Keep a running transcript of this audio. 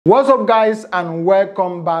What's up guys, and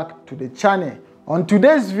welcome back to the channel. On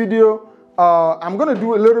today's video I'm going to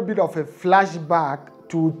do a little bit of a flashback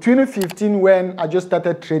to 2015 when I just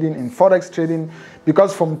started trading in forex trading,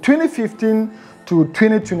 because from 2015 to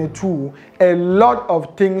 2022 a lot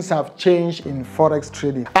of things have changed in forex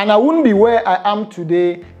trading, and I wouldn't be where I am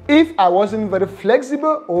today if I wasn't very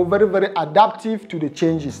flexible or very adaptive to the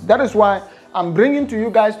changes. That is why I'm bringing to you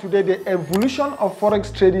guys today the evolution of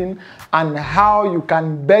forex trading and how you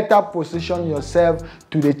can better position yourself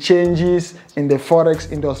to the changes in the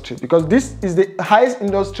forex industry, because this is the highest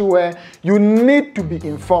industry where you need to be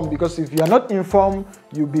informed, because if you are not informed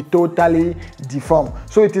you'll be totally deformed.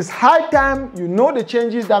 So it is high time you know the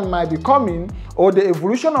changes that might be coming or the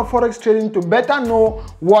evolution of forex trading to better know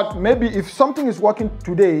what, maybe if something is working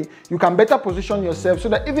today, you can better position yourself so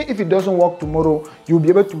that even if it doesn't work tomorrow, you'll be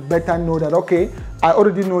able to better know that, okay, I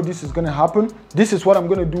already know this is going to happen, this is what I'm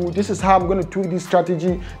going to do, this is how I'm going to tweak this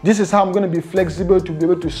strategy, this is how I'm going to be flexible to be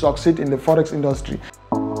able to succeed in the forex industry.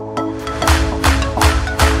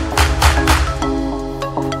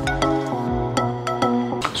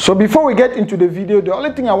 So before we get into the video, the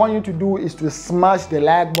only thing I want you to do is to smash the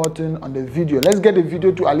like button on the video. Let's get the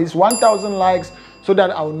video to at least 1,000 likes so that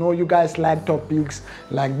I'll know you guys like topics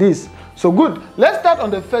like this. So good, let's start on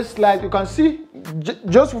the first slide. You can see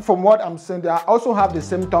just from what I'm saying, I also have the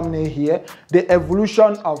same thumbnail here, the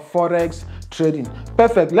evolution of forex trading.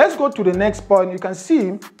 Perfect. Let's go to the next point. You can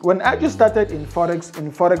see when I just started in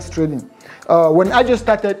forex trading, when I just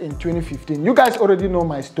started in 2015, you guys already know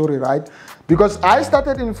my story, right? Because I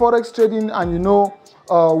started in forex trading, and you know,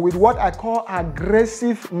 with what I call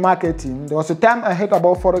aggressive marketing. There was a time I heard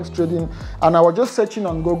about forex trading and I was just searching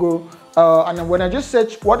on Google, and when I just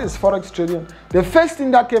searched what is forex trading, the first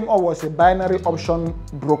thing that came up was a binary option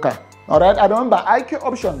broker. All right, I remember IQ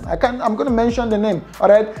option. I'm going to mention the name. All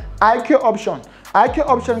right, IQ option. IQ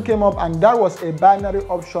option came up, and that was a binary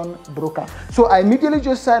option broker. So I immediately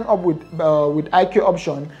just signed up with IQ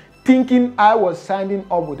option, thinking I was signing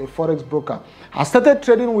up with a forex broker. I started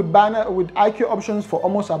trading with IQ options for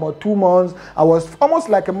almost about 2 months. I was almost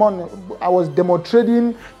like a month. I was demo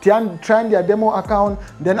trading, trying their demo account.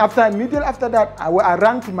 Then immediately after that, I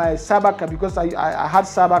ran to my cyber cafe, because I had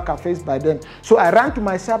cyber cafes by then. So I ran to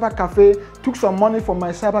my cyber cafe, took some money from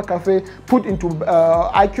my cyber cafe, put into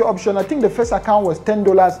IQ option. I think the first account was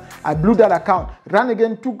 $10. I blew that account. Ran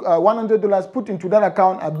again, took $100, put into that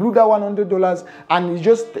account. I blew that $100, and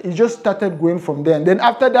it just started going from there. And then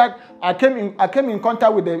after that, I came in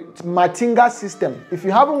contact with the Matinga system. If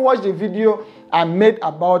you haven't watched the video I made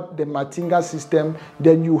about the Matinga system,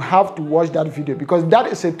 then you have to watch that video, because that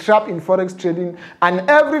is a trap in forex trading, and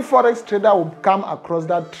every forex trader will come across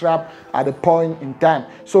that trap at a point in time.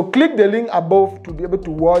 So click the link above to be able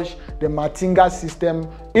to watch the Matinga system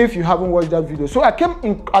if you haven't watched that video. So I came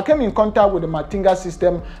in contact with the Matinga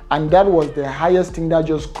system, and that was the highest thing that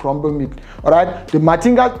just crumbled me. All right, the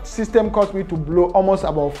Matinga system caused me to blow almost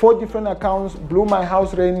about 4 different accounts, blew my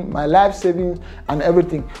house rent, my life savings, and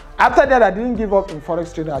everything. After that, I didn't give up in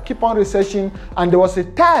forex trading. I keep on researching, and there was a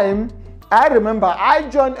time, I remember I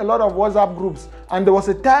joined a lot of WhatsApp groups, and there was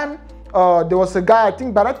a time, there was a guy, I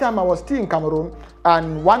think by that time I was still in Cameroon,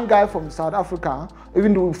 and one guy from South Africa,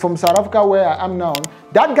 even from South Africa where I am now,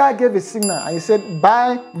 that guy gave a signal and he said,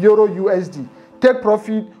 buy Euro USD, take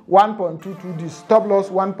profit 1.22 this, stop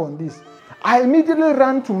loss 1. This. I immediately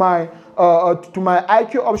ran to my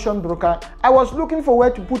IQ option broker. I was looking for where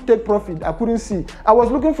to put take profit, I couldn't see. I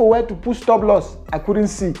was looking for where to put stop loss, I couldn't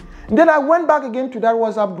see. And then I went back again to that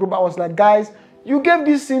WhatsApp group. I was like, guys, you gave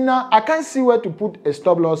this signal, I can't see where to put a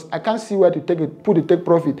stop loss, I can't see where to put a take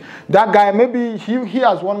profit. That guy, maybe he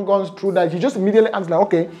has gone through that. He just immediately asked, like,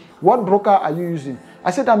 okay, what broker are you using? I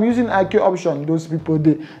said, I'm using IQ option. Those people,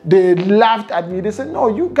 they laughed at me. They said, no,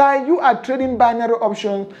 you guys, you are trading binary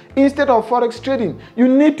options instead of forex trading. You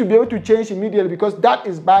need to be able to change immediately, because that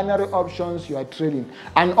is binary options you are trading.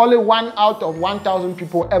 And only 1 out of 1,000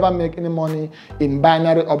 people ever make any money in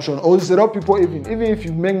binary option, or 0 people even if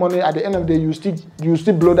you make money, at the end of the day, you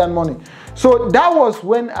still blow that money. So that was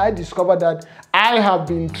when I discovered that I have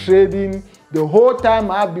been trading the whole time.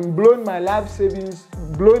 I have been blowing my life savings,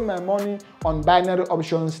 blowing my money on binary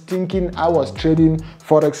options, thinking I was trading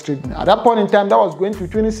forex trading. At that point in time, that was going to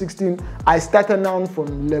 2016, I started now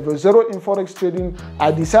from level 0 in forex trading.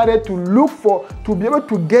 I decided to be able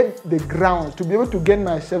to get the ground, to be able to get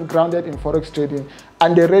myself grounded in forex trading,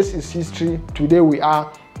 and the rest is history. Today we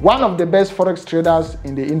are one of the best forex traders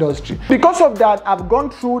in the industry. Because of that, I've gone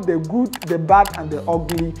through the good, the bad, and the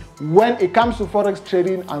ugly when it comes to forex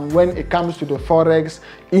trading and when it comes to the forex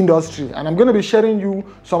industry. And I'm going to be sharing you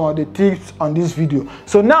some of the tips on this video.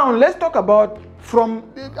 So now let's talk about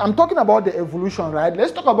I'm talking about the evolution, right?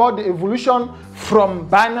 Let's talk about the evolution from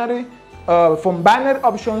binary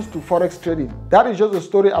options to Forex trading. That is just a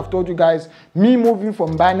story I've told you guys, me moving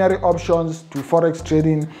from binary options to Forex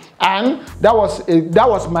trading, and that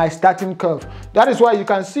was my starting curve. That is why you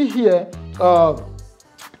can see here,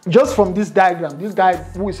 just from this diagram, this guy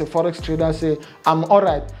who is a Forex trader say, I'm all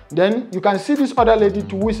right. Then you can see this other lady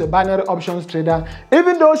too, who is a binary options trader.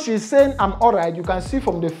 Even though she's saying I'm all right, you can see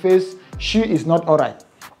from the face, she is not all right.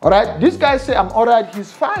 All right, this guy say I'm all right,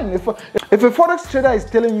 he's fine. If a Forex trader is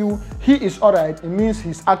telling you he is all right, it means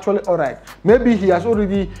he's actually all right. Maybe he has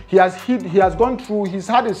gone through, he's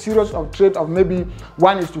had a series of trades of maybe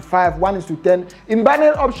 1:5, 1:10. In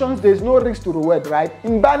binary options, there's no risk to reward, right?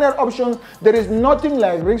 In binary options, there is nothing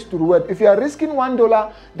like risk to reward. If you are risking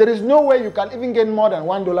 $1, there is no way you can even get more than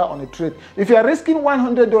 $1 on a trade. If you are risking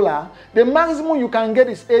 $100, the maximum you can get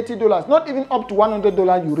is $80, not even up to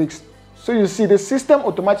 $100 you risk. So you see, the system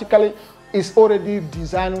automatically is already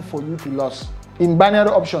designed for you to lose. In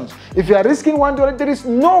binary options, if you are risking $1, there is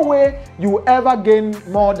no way you ever gain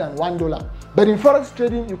more than $1. But in Forex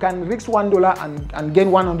trading, you can risk $1 and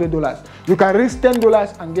gain $100. You can risk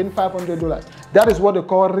 $10 and gain $500. That is what they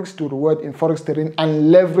call risk to reward in Forex trading,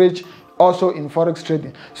 and leverage also in Forex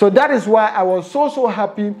trading. So that is why I was so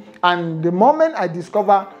happy. And the moment I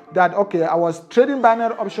discovered that, okay, I was trading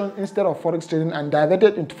binary options instead of Forex trading and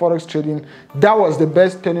diverted into Forex trading, that was the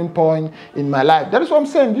best turning point in my life. That is what I'm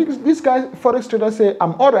saying. This guy, Forex trader, say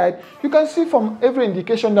I'm all right. You can see from every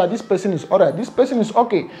indication that this person is all right. This person is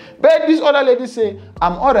okay. But this other lady say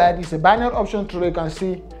I'm all right. It's a binary option trader. You can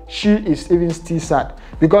see she is even still sad,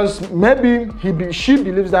 because maybe she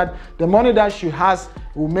believes that the money that she has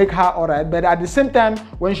will make her all right. But at the same time,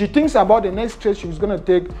 when she thinks about the next trade she's going to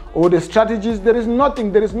take or the strategies, there is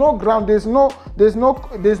nothing, there is no ground, there's no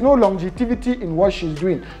longevity in what she's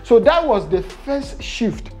doing. So that was the first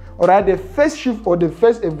shift, all right, the first shift or the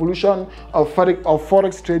first evolution of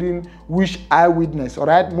Forex trading which I witnessed, all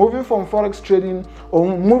right, moving from Forex trading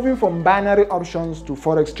or moving from binary options to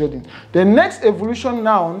Forex trading. The next evolution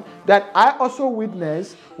now that I also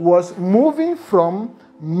witnessed was moving from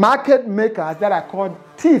market makers that are called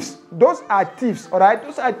thieves. Those are thieves, all right,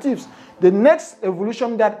 those are thieves. The next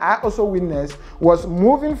evolution that I also witnessed was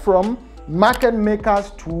moving from market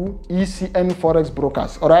makers to ECN Forex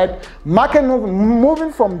brokers, all right.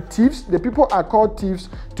 Moving from thieves, the people I call thieves,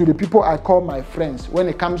 to the people I call my friends when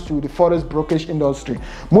it comes to the Forex brokerage industry.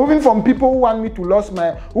 Moving from people who wanted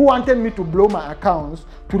me to blow my accounts,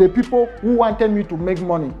 to the people who wanted me to make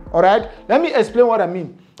money, all right. Let me explain what I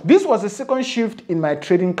mean. This was the second shift in my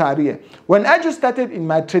trading career. When I just started in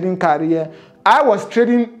my trading career, I was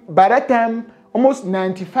trading, by that time, almost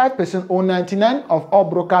 95% or 99% of all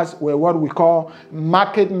brokers were what we call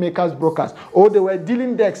market makers brokers, or they were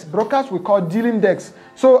dealing desks. Brokers we call dealing desks.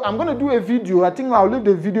 So I'm going to do a video. I think I'll leave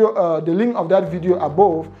the video, the link of that video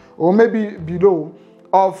above or maybe below.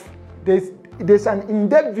 Of there's an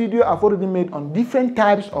in-depth video I've already made on different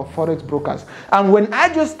types of Forex brokers. And when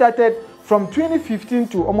I just started from 2015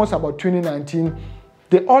 to almost about 2019,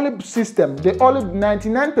 the olive system, the olive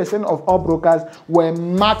 99% of all brokers were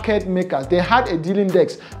market makers. They had a dealing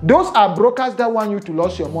desk. Those are brokers that want you to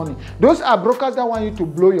lose your money. Those are brokers that want you to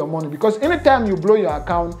blow your money, because anytime you blow your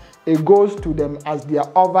account, it goes to them as their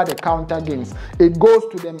over-the-counter gains. It goes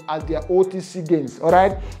to them as their OTC gains, all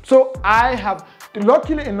right? So I have,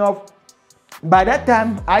 luckily enough, by that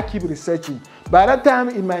time, I keep researching. By that time,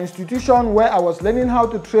 in my institution where I was learning how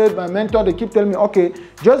to trade, my mentor, they keep telling me, okay,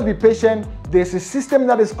 just be patient. There's a system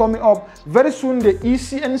that is coming up. Very soon, the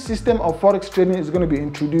ECN system of Forex trading is going to be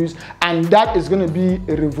introduced, and that is going to be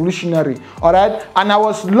revolutionary, all right? And I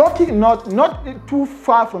was lucky enough, not too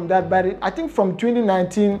far from that, but I think from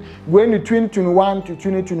 2019, going to 2021 to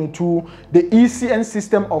 2022, the ECN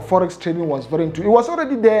system of Forex trading was very interesting. It was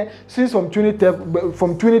already there since from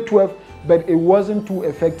 2012, but it wasn't too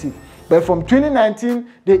effective. But from 2019,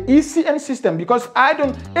 the ECN system, because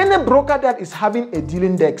any broker that is having a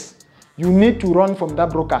dealing desk, you need to run from that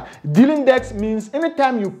broker. Dealing desk means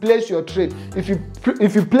anytime you place your trade, if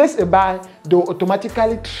you place a buy, they will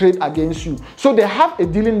automatically trade against you. So they have a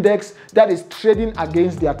dealing desk that is trading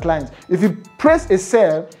against their clients. If you press a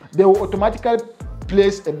sell, they will automatically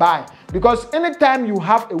place a buy, because anytime you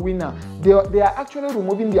have a winner, they are actually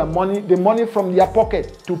removing the money from their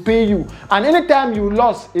pocket to pay you, and anytime you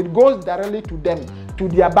lose, it goes directly to them, to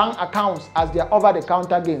their bank accounts as their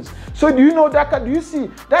over-the-counter gains. So do you know that? Do you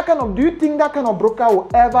think that kind of broker will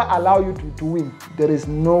ever allow you to win? There is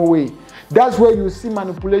no way. That's where you see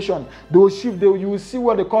manipulation. They will shift. You will see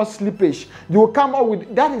what they call slippage. You will come up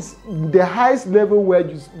with, that is the highest level where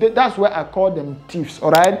that's where I call them thieves.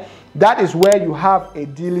 All right. That is where you have a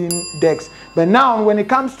dealing desk. But now when it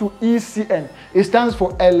comes to ECN, it stands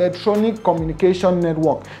for Electronic Communication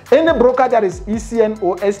Network. Any broker that is ECN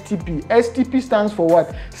or STP, STP stands for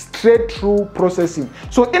what? Straight through processing.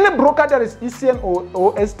 So any broker that is ECN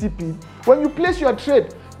or STP, when you place your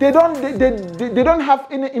trade, they don't have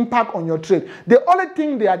any impact on your trade. The only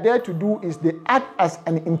thing they are there to do is they act as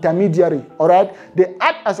an intermediary, all right? They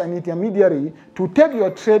act as an intermediary to take your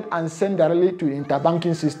trade and send directly to the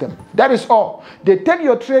interbanking system. That is all. They take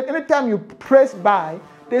your trade, anytime you press buy,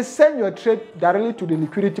 they send your trade directly to the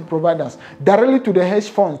liquidity providers, directly to the hedge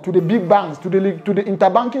funds, to the big banks, to the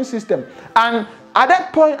interbanking system. And at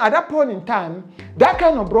that point in time, that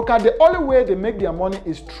kind of broker, the only way they make their money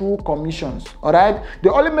is through commissions. All right, they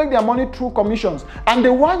only make their money through commissions, and they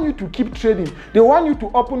want you to keep trading. They want you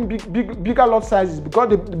to open bigger lot sizes because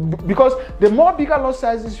the more bigger lot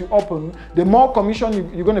sizes you open, the more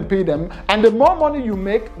commission you're going to pay them, and the more money you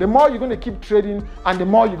make, the more you're going to keep trading, and the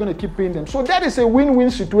more you're going to keep paying them. So that is a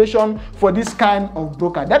win-win situation for this kind of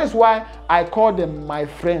broker. That is why I call them my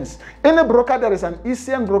friends. Any broker that is an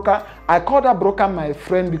ECN broker, I call that broker my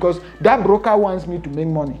friend, because that broker wants me to make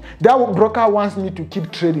money. That broker wants me to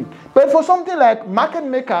keep trading. But for something like market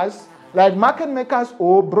makers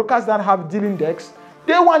or brokers that have dealing desks,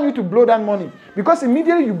 they want you to blow that money, because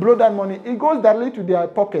immediately you blow that money, it goes directly to their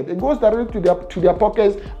pocket. It goes directly to their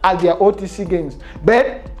pockets as their OTC gains.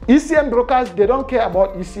 But ECN brokers, they don't care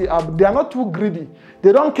about ECN. They are not too greedy.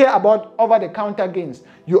 They don't care about over-the-counter gains.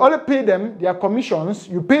 You only pay them their commissions.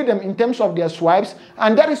 You pay them in terms of their swipes,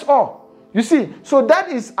 and that is all. You see, so that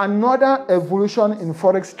is another evolution in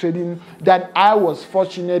Forex trading that I was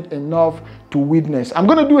fortunate enough to witness. I'm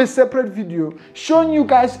going to do a separate video showing you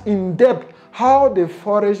guys in depth how the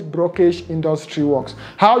Forex brokerage industry works,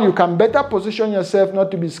 how you can better position yourself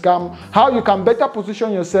not to be scammed, how you can better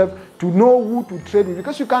position yourself to know who to trade with,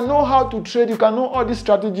 because you can know how to trade, you can know all these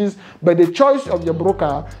strategies, but the choice of your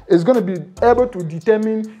broker is going to be able to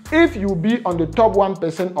determine if you'll be on the top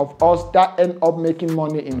 1% of us that end up making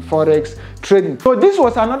money in Forex trading. So this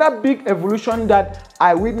was another big evolution that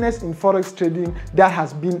I witnessed in Forex trading that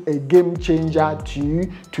has been a game changer to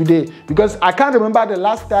you today, because I can't remember the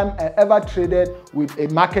last time I ever traded with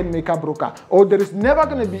a market maker broker, or there is never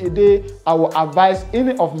going to be a day I will advise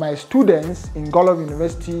any of my students in Godlove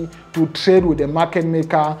University to trade with a market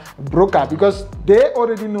maker broker, because they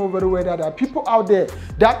already know very well that there are people out there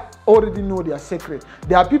that already know their secret.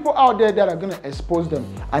 There are people out there that are going to expose them,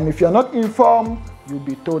 and if you're not informed, you'll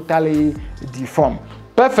be totally deformed.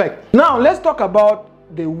 Perfect. Now let's talk about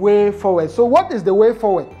the way forward. So what is the way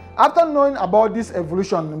forward? After knowing about this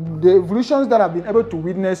evolution, the evolutions that I've been able to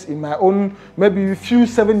witness in my own maybe few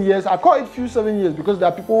 7 years, I call it few 7 years because there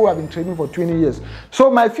are people who have been trading for 20 years.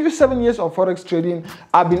 So my few 7 years of Forex trading,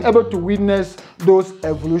 I've been able to witness those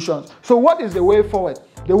evolutions. So what is the way forward?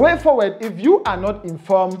 The way forward, if you are not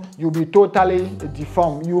informed, you'll be totally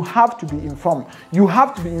deformed. You have to be informed. You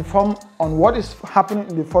have to be informed on what is happening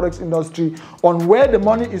in the Forex industry, on where the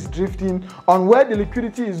money is drifting, on where the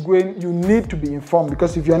liquidity is going. You need to be informed,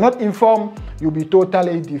 because if you're not informed, you'll be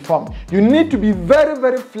totally deformed. You need to be very,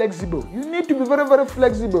 very flexible. You need to be very, very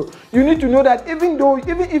flexible. You need to know that even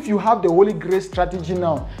if you have the Holy Grace strategy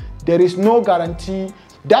now, there is no guarantee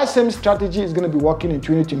that same strategy is going to be working in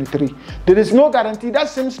 2023. There is no guarantee that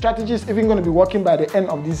same strategy is even going to be working by the end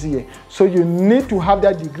of this year. So you need to have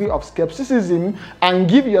that degree of skepticism and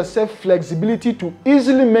give yourself flexibility to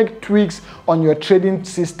easily make tweaks on your trading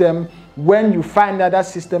system when you find that that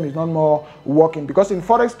system is not more working. Because in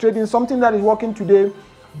Forex trading, something that is working today,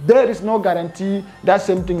 there is no guarantee that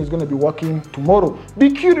same thing is going to be working tomorrow.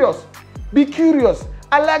 Be curious. Be curious.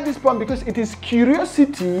 I like this point because it is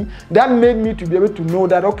curiosity that made me to be able to know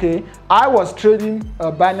that, okay, I was trading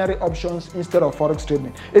binary options instead of Forex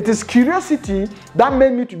trading. It is curiosity that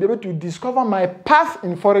made me to be able to discover my path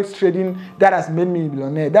in Forex trading that has made me a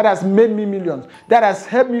millionaire, that has made me millions, that has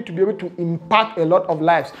helped me to be able to impact a lot of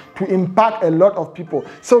lives, to impact a lot of people.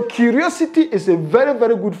 So curiosity is a very,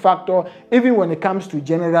 very good factor even when it comes to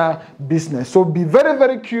general business. So be very,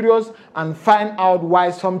 very curious and find out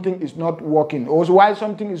why something is not working, or why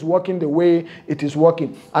something is working the way it is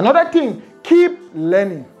working. Another thing, keep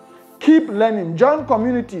learning. Keep learning. Join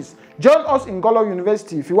communities. join us in Godlove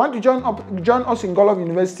University. If you want to join us in Godlove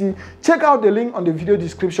University, check out the link on the video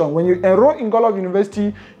description. When you enroll in Godlove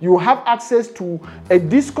University, you have access to a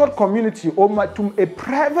Discord community or to a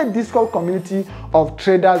private Discord community of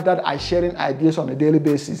traders that are sharing ideas on a daily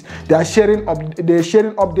basis. They're sharing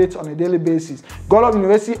updates on a daily basis. Godlove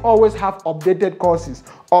University always have updated courses,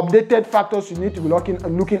 updated factors you need to be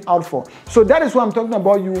looking out for. So that is what I'm talking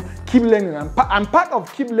about. You keep learning, and part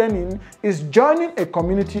of keep learning is joining a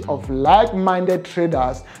community of like-minded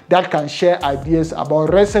traders that can share ideas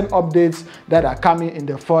about recent updates that are coming in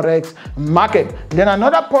the Forex market. Then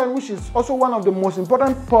another point, which is also one of the most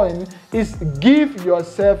important points, is give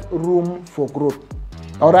yourself room for growth.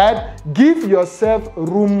 All right, give yourself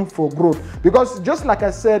room for growth, because just like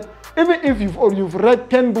I said, even if you've read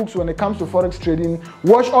 10 books when it comes to Forex trading,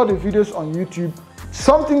 watch all the videos on YouTube,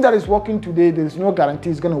 something that is working today, there is no guarantee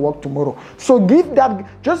it's going to work tomorrow. So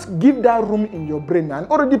just give that room in your brain, and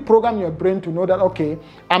already program your brain to know that, okay,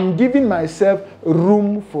 I'm giving myself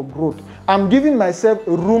room for growth. I'm giving myself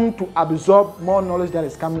room to absorb more knowledge that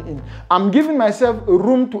is coming in. I'm giving myself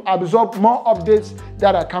room to absorb more updates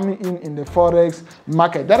that are coming in the Forex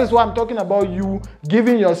market. That is why I'm talking about you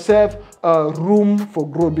giving yourself room for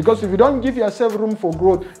growth. Because if you don't give yourself room for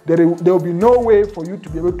growth, there will be no way for you to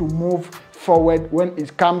be able to move forward when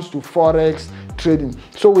it comes to Forex trading.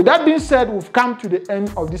 So with that being said, we've come to the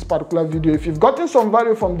end of this particular video. If you've gotten some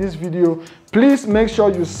value from this video, please make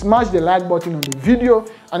sure you smash the like button on the video.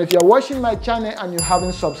 And if you're watching my channel and you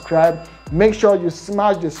haven't subscribed, make sure you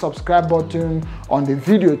smash the subscribe button on the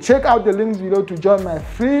video. Check out the links below to join my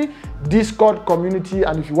free Discord community.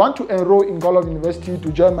 And if you want to enroll in Godlove University,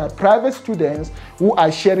 to join my private students who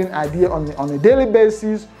are sharing ideas on a daily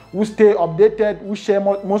basis, who stay updated, who share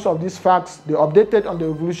most of these facts, they're updated on the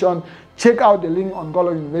evolution, check out the link on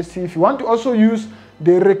Godlove University. If you want to also use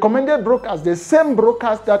the recommended brokers, the same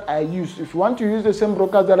brokers that I use, if you want to use the same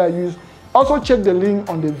brokers that I use, also check the link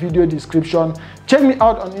on the video description. Check me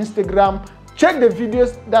out on Instagram. Check the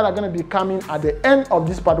videos that are going to be coming at the end of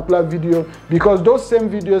this particular video, because those same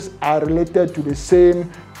videos are related to the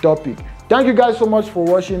same topic. Thank you guys so much for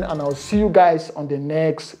watching, and I'll see you guys on the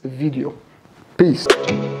next video. Peace.